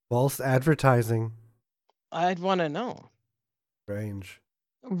 False advertising. I'd want to know. Strange.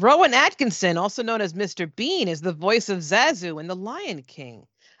 Rowan Atkinson, also known as Mr. Bean, is the voice of Zazu in The Lion King.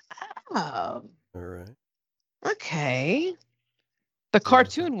 Oh. All right. Okay. The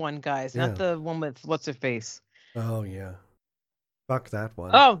cartoon one, guys, not the one with what's-her-face. Oh, yeah. Fuck that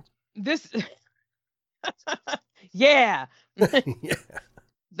one. Oh, this... yeah. Yeah.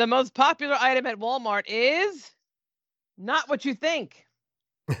 The most popular item at Walmart is not what you think.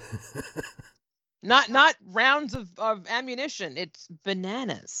 Not rounds of ammunition. It's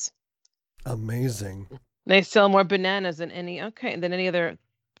bananas. Amazing. They sell more bananas than any other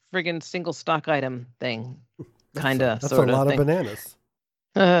friggin' single stock item thing. Kinda. That's a lot of bananas.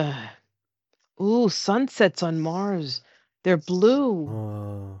 Ooh, sunsets on Mars. They're blue.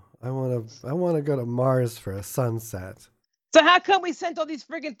 Oh, I want to go to Mars for a sunset. So how come we sent all these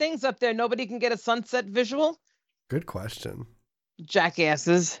friggin' things up there? Nobody can get a sunset visual? Good question.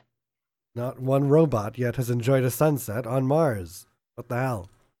 Jackasses. Not one robot yet has enjoyed a sunset on Mars. What the hell?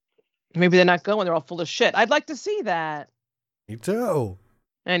 Maybe they're not going. They're all full of shit. I'd like to see that. Me too.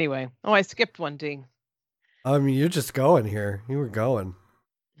 Anyway. Oh, I skipped one, D. I mean, you're just going here. You were going.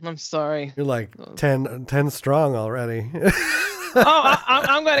 I'm sorry. You're like 10 strong already.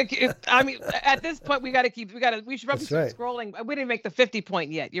 I'm going to... I mean, at this point, we should probably start scrolling. We didn't make the 50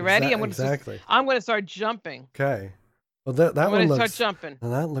 point yet. You ready? Exactly. I'm going to start jumping. Okay. Well, that one looks... I'm going to start jumping.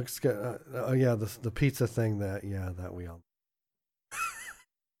 And that looks good. Oh, yeah, the pizza thing that we all...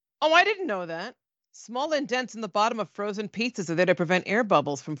 Oh, I didn't know that. Small indents in the bottom of frozen pizzas are there to prevent air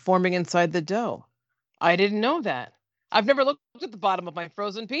bubbles from forming inside the dough. I didn't know that. I've never looked at the bottom of my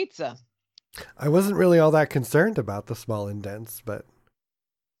frozen pizza. I wasn't really all that concerned about the small indents, but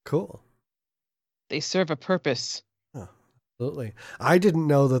cool. They serve a purpose. Oh, absolutely. I didn't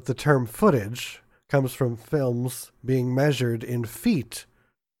know that the term footage comes from films being measured in feet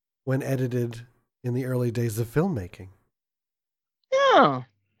when edited in the early days of filmmaking. Yeah.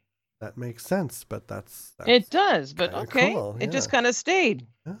 That makes sense, but that's it does, but okay. Cool. Yeah. It just kind of stayed.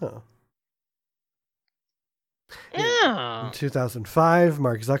 Oh. Yeah. In 2005,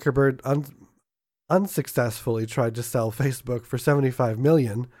 Mark Zuckerberg unsuccessfully tried to sell Facebook for $75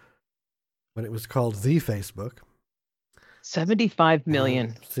 million when it was called The Facebook. $75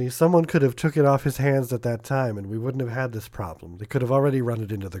 million. See, someone could have took it off his hands at that time and we wouldn't have had this problem. They could have already run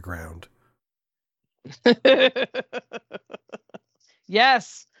it into the ground.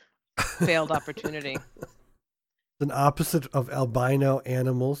 Yes. Failed opportunity. An opposite of albino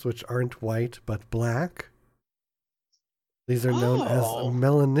animals, which aren't white but black. These are known as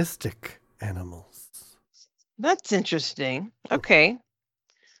melanistic animals. That's interesting. Okay.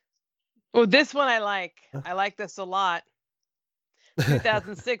 Oh, this one I like. I like this a lot.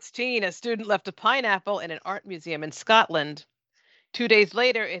 2016, a student left a pineapple in an art museum in Scotland. 2 days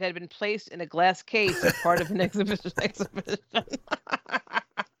later, it had been placed in a glass case as part of an exhibition.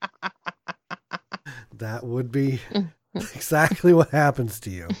 That would be exactly what happens to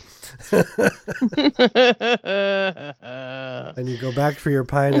you. And you go back for your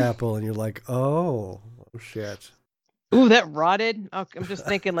pineapple and you're like, oh shit. Ooh, that rotted. Oh, I'm just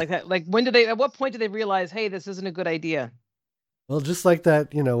thinking like that. Like at what point did they realize, hey, this isn't a good idea? Well, just like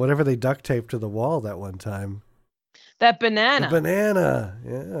that, whatever they duct taped to the wall that one time. That banana. The banana.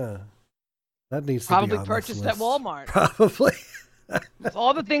 Yeah. That needs probably to be on purchased this at list. Walmart. Probably. That's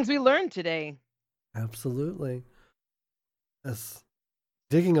all the things we learned today. Absolutely. Yes.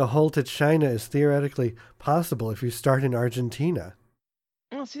 Digging a hole to China is theoretically possible if you start in Argentina.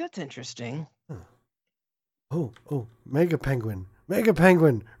 Oh, see, that's interesting. Huh. Oh, mega penguin. Mega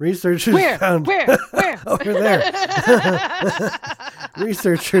penguin. Researchers Where? found Where? over there.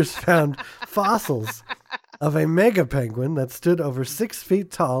 Researchers found fossils of a mega penguin that stood over 6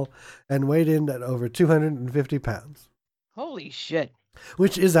 feet tall and weighed in at over 250 pounds. Holy shit.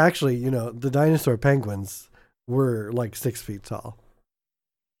 Which is actually, the dinosaur penguins were like 6 feet tall.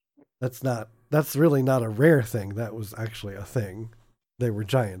 That's really not a rare thing. That was actually a thing. They were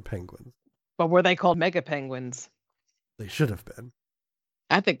giant penguins. But were they called mega penguins? They should have been.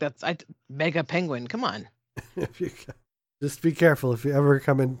 I think that's mega penguin. Come on. Just be careful if you ever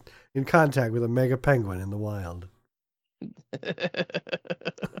come in contact with a mega penguin in the wild.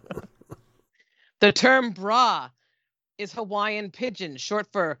 The term bra is Hawaiian pidgin, short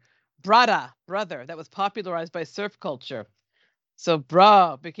for brada, brother, that was popularized by surf culture. So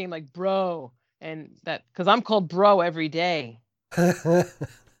bra became like bro, and that because I'm called bro every day.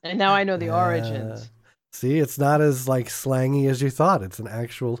 And now I know the origins. See, it's not as like slangy as you thought. It's an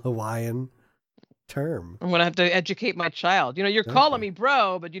actual Hawaiian term. I'm gonna have to educate my child. You're calling me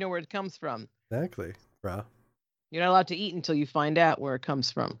bro, but you know where it comes from. Exactly, bro. You're not allowed to eat until you find out where it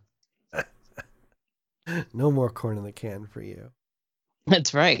comes from. No more corn in the can for you.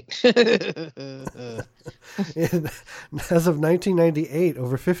 That's right. As of 1998,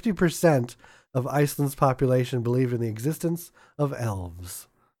 over 50% of Iceland's population believed in the existence of elves.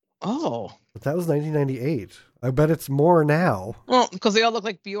 Oh. But that was 1998. I bet it's more now. Well, because they all look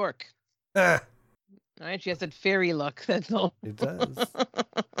like Bjork. Ah. Right? She has that fairy look. That's all. It does.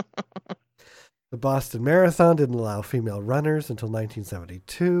 The Boston Marathon didn't allow female runners until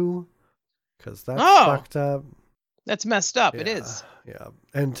 1972 because that's fucked up. That's messed up. Yeah, it is. Yeah.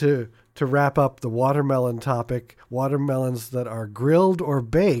 And to wrap up the watermelon topic, watermelons that are grilled or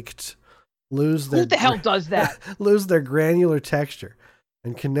baked lose their Who the hell does that? lose their granular texture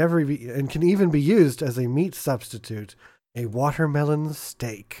and can even be used as a meat substitute, a watermelon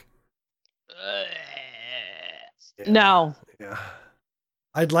steak. Yeah. No. Yeah.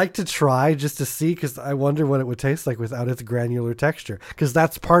 I'd like to try just to see because I wonder what it would taste like without its granular texture because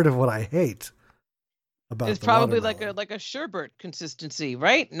that's part of what I hate. It's probably like a sherbet consistency,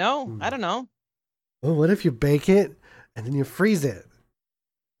 right? No, I don't know. Well, what if you bake it and then you freeze it?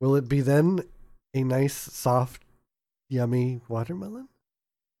 Will it be then a nice, soft, yummy watermelon?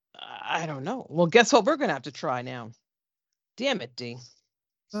 I don't know. Well, guess what we're going to have to try now? Damn it, D.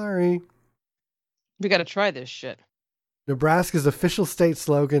 Sorry. We got to try this shit. Nebraska's official state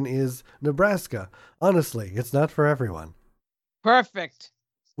slogan is Nebraska. Honestly, it's not for everyone. Perfect.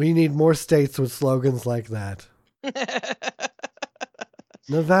 We need more states with slogans like that.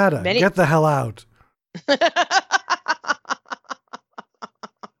 Nevada, get the hell out.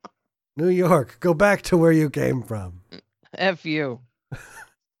 New York, go back to where you came from. F you.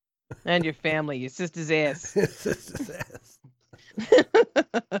 And your family, your sister's ass. Your sister's ass.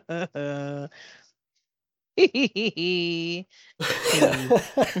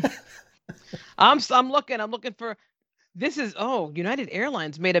 I'm looking for this is United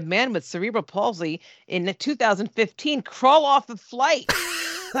Airlines made a man with cerebral palsy in 2015 crawl off the flight.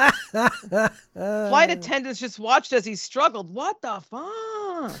 Flight attendants just watched as he struggled. What the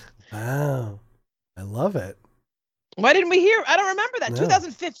fuck? Wow. I love it. Why didn't we hear? I don't remember that. No.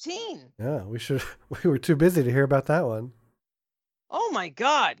 2015. Yeah, we were too busy to hear about that one. Oh my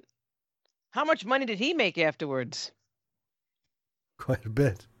God. How much money did he make afterwards? Quite a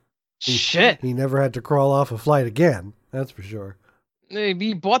bit. Shit. He never had to crawl off a flight again. That's for sure.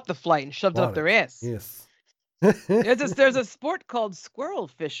 He bought the flight and shoved it up their ass. Yes. There's a sport called squirrel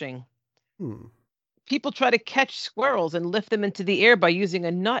fishing. People try to catch squirrels and lift them into the air by using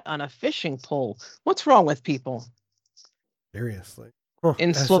a nut on a fishing pole. What's wrong with people? Seriously.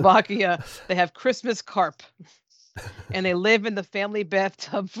 In Slovakia, they have Christmas carp. And they live in the family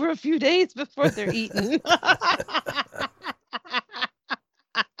bathtub for a few days before they're eaten.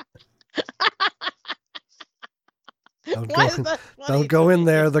 Don't go in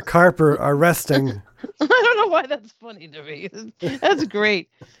there. The carp are resting. I don't know why that's funny to me. That's great.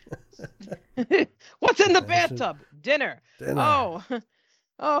 What's in the bathtub? Dinner.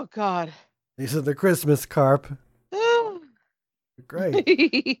 Oh God. These are the Christmas carp.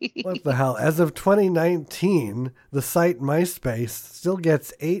 Great. What the hell? As of 2019, the site MySpace still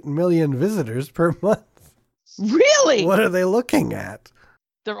gets 8 million visitors per month. Really? What are they looking at?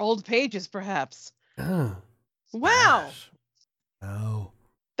 Their old pages, perhaps. Oh, wow. Gosh. Oh.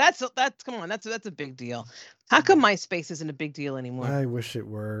 That's come on, that's a big deal. How come MySpace isn't a big deal anymore? I wish it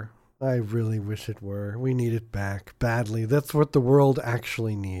were. I really wish it were. We need it back badly. That's what the world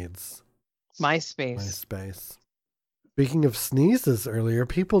actually needs. MySpace. Speaking of sneezes earlier,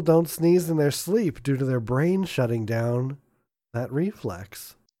 people don't sneeze in their sleep due to their brain shutting down that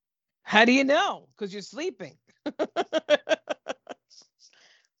reflex. How do you know? Because you're sleeping.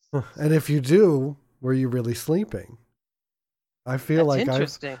 And if you do, were you really sleeping? I feel That's like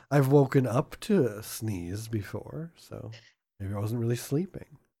interesting. I've woken up to a sneeze before, so maybe I wasn't really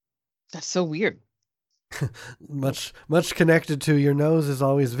sleeping. That's so weird. Much connected to your nose is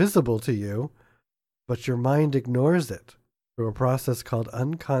always visible to you, but your mind ignores it through a process called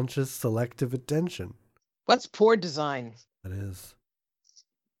unconscious selective attention. What's poor design? That is.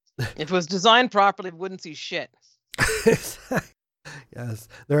 If it was designed properly, we wouldn't see shit. Yes.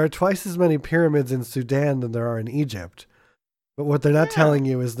 There are twice as many pyramids in Sudan than there are in Egypt. But what they're not telling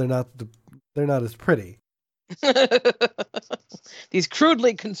you is they're not as pretty. These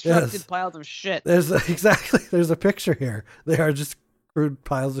crudely constructed piles of shit. There's a picture here. They are just crude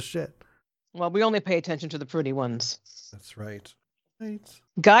piles of shit. Well, we only pay attention to the pretty ones. That's right. Right.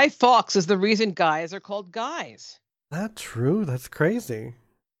 Guy Fawkes is the reason guys are called guys. That true? That's crazy.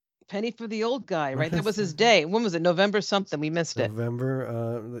 Penny for the old guy, right? That was his day. When was it? November something. We missed it.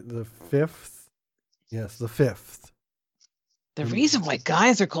 November the 5th. Yes, the 5th. The reason why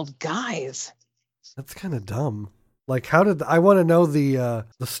guys are called guys. That's kind of dumb. Like, I want to know the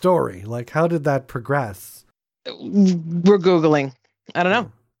story. Like, how did that progress? We're Googling. I don't know.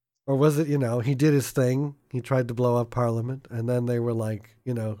 Or was it, he did his thing. He tried to blow up Parliament. And then they were like,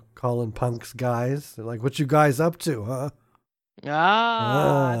 calling punks guys. They're like, what you guys up to, huh?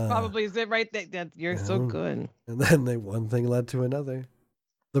 Probably is it right there. You're so good. And then one thing led to another.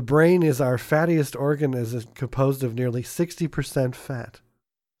 The brain is our fattiest organ, as it's composed of nearly 60% fat.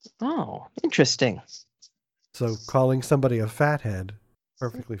 Oh, interesting. So calling somebody a fathead,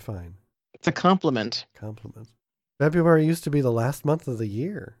 perfectly fine. It's a compliment. February used to be the last month of the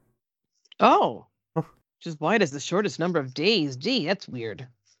year. Oh. Huh. Which is why it is the shortest number of days. Gee, that's weird.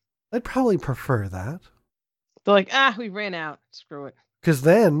 I'd probably prefer that. They're like, we ran out. Screw it. Because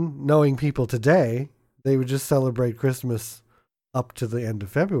then, knowing people today, they would just celebrate Christmas up to the end of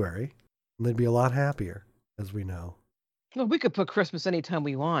February, and they'd be a lot happier, as we know. Well, we could put Christmas anytime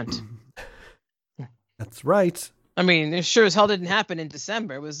we want. That's right. I mean, it sure as hell didn't happen in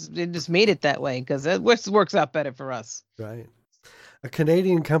December. It just made it that way because it works out better for us. Right. A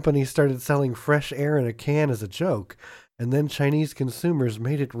Canadian company started selling fresh air in a can as a joke, and then Chinese consumers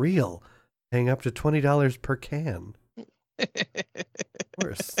made it real, paying up to $20 per can. Of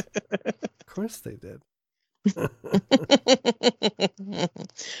course they did.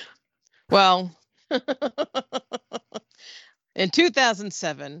 Well, in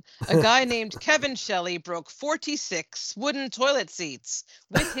 2007, a guy named Kevin Shelley broke 46 wooden toilet seats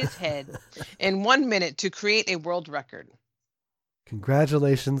with his head in 1 minute to create a world record.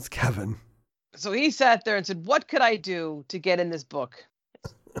 Congratulations, Kevin. So he sat there and said, what could I do to get in this book?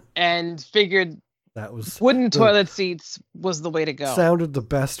 And figured that was wooden toilet seats was the way to go. Sounded the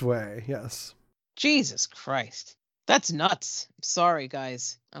best way, yes. Jesus Christ. That's nuts. Sorry,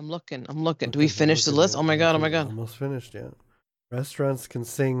 guys. I'm looking. Do we finish the list? Oh my God. Almost finished, yeah. Restaurants can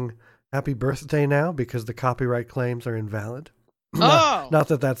sing happy birthday now because the copyright claims are invalid. Not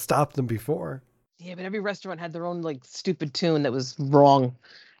that stopped them before. Yeah, but every restaurant had their own stupid tune that was wrong.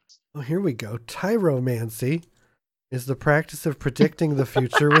 Oh, here we go. Tyromancy is the practice of predicting the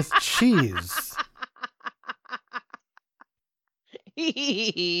future with cheese.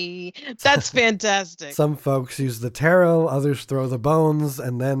 That's fantastic. Some folks use the tarot, others throw the bones,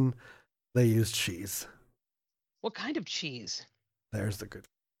 and then they use cheese. What kind of cheese? There's the good.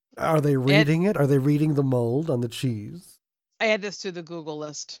 Are they reading it? Are they reading the mold on the cheese? I add this to the Google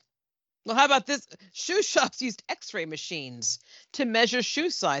list. Well, how about this? Shoe shops used X-ray machines to measure shoe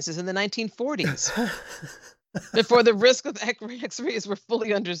sizes in the 1940s before the risk of X-rays were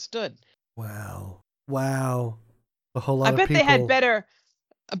fully understood. Wow. A whole lot of people. I bet they had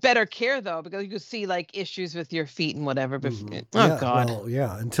better care though, because you could see issues with your feet and whatever. God. Well,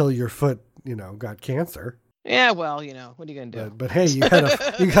 yeah, until your foot, got cancer. Yeah, well, what are you gonna do? But hey, you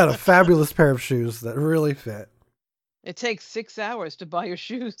got a fabulous pair of shoes that really fit. It takes 6 hours to buy your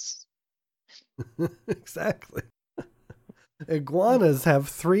shoes. Exactly. Iguanas have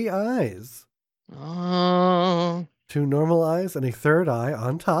 3 eyes. Oh. 2 normal eyes and a third eye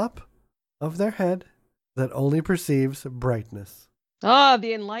on top of their head that only perceives brightness.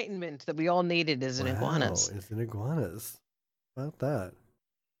 The enlightenment that we all needed is in iguanas. Is in iguanas. How about that?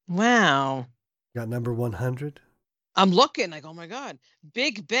 Wow. Got number 100? I'm looking oh my God.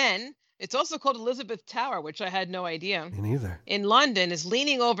 Big Ben. It's also called Elizabeth Tower, which I had no idea. Me neither. In London is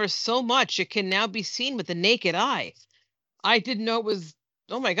leaning over so much it can now be seen with the naked eye. I didn't know it was.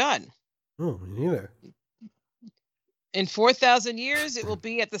 Oh my God. Oh, me neither. In 4,000 years, it will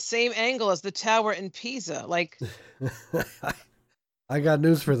be at the same angle as the tower in Pisa. Like, I got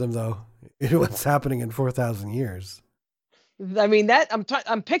news for them, though. You know what's happening in 4,000 years? I mean,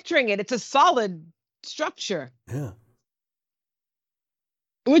 I'm picturing it. It's a solid structure. Yeah.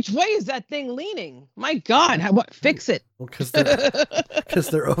 Which way is that thing leaning? My God, fix it? Well, because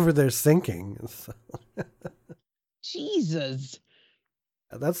they're over there sinking. So. Jesus.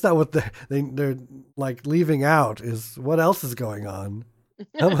 That's not what they're like leaving out is what else is going on.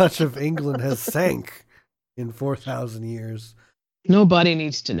 How much of England has sank in 4,000 years? Nobody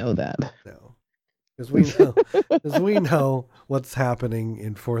needs to know that. No, because we know what's happening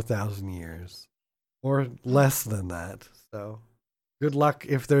in 4,000 years, or less than that. So, good luck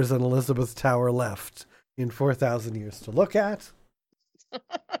if there's an Elizabeth Tower left in 4,000 years to look at.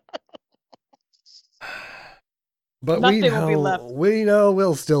 But Nothing will be left. We know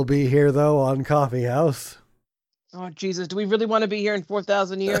we'll still be here, though, on Coffee House. Oh, Jesus. Do we really want to be here in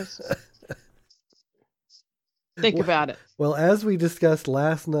 4,000 years? Think about it. Well, as we discussed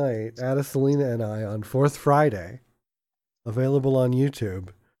last night, Selena and I, on Fourth Friday, available on YouTube,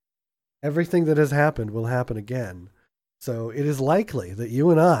 everything that has happened will happen again. So it is likely that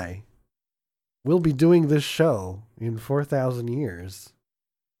you and I will be doing this show in 4,000 years.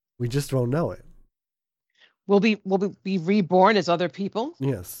 We just won't know it. Will be reborn as other people?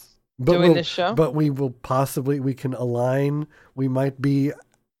 Yes. Doing this show? But we can align. We might be,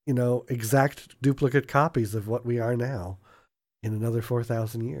 exact duplicate copies of what we are now in another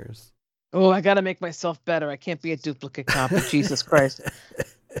 4,000 years. Oh, I got to make myself better. I can't be a duplicate copy. Jesus Christ.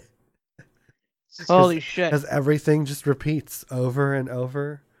 Holy shit. As everything just repeats over and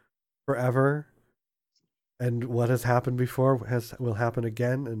over forever. And what has happened before will happen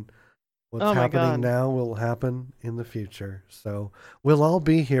again. And what's happening now will happen in the future. So we'll all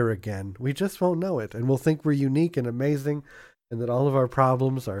be here again. We just won't know it. And we'll think we're unique and amazing and that all of our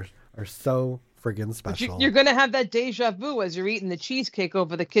problems are so friggin' special. But you're going to have that deja vu as you're eating the cheesecake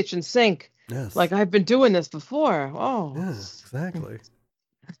over the kitchen sink. Yes. Like, I've been doing this before. Oh. Yeah, exactly.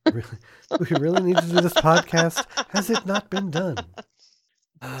 We really need to do this podcast. Has it not been done?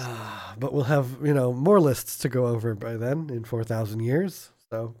 But we'll have, more lists to go over by then in 4,000 years.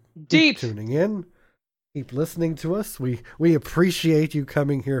 So keep tuning in. Keep listening to us. We appreciate you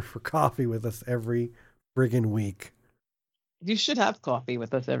coming here for coffee with us every friggin' week. You should have coffee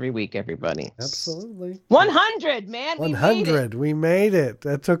with us every week, everybody. Absolutely. 100, man. 100. We made it.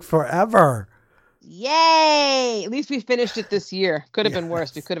 That took forever. Yay! At least we finished it this year. Could have been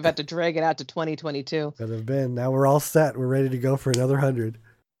worse. We could have had to drag it out to 2022. Could have been. Now we're all set. We're ready to go for another 100.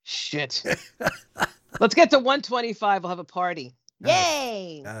 Shit. Let's get to 125. We'll have a party.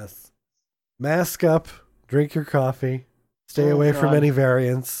 Yay! Yes. Mask up. Drink your coffee. Stay away from any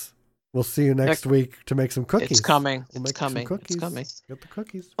variants. We'll see you next week to make some cookies. It's coming. It's coming. It's coming. Get the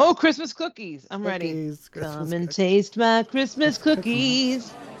cookies. Oh, Christmas cookies. I'm ready. Come and taste my Christmas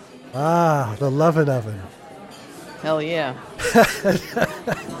cookies. Ah, the lovin' oven. Hell yeah.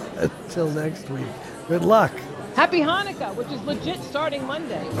 Until next week. Good luck. Happy Hanukkah, which is legit starting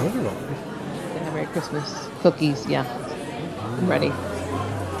Monday. Literally. Yeah, Merry Christmas. Cookies, yeah. I'm ready.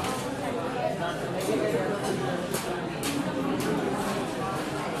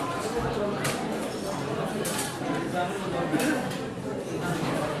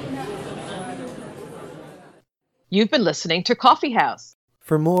 You've been listening to Coffee House.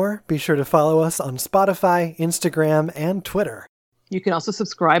 For more, be sure to follow us on Spotify, Instagram, and Twitter. You can also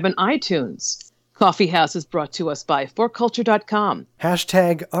subscribe on iTunes. Coffee House is brought to us by forculture.com.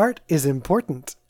 #ArtIsImportant.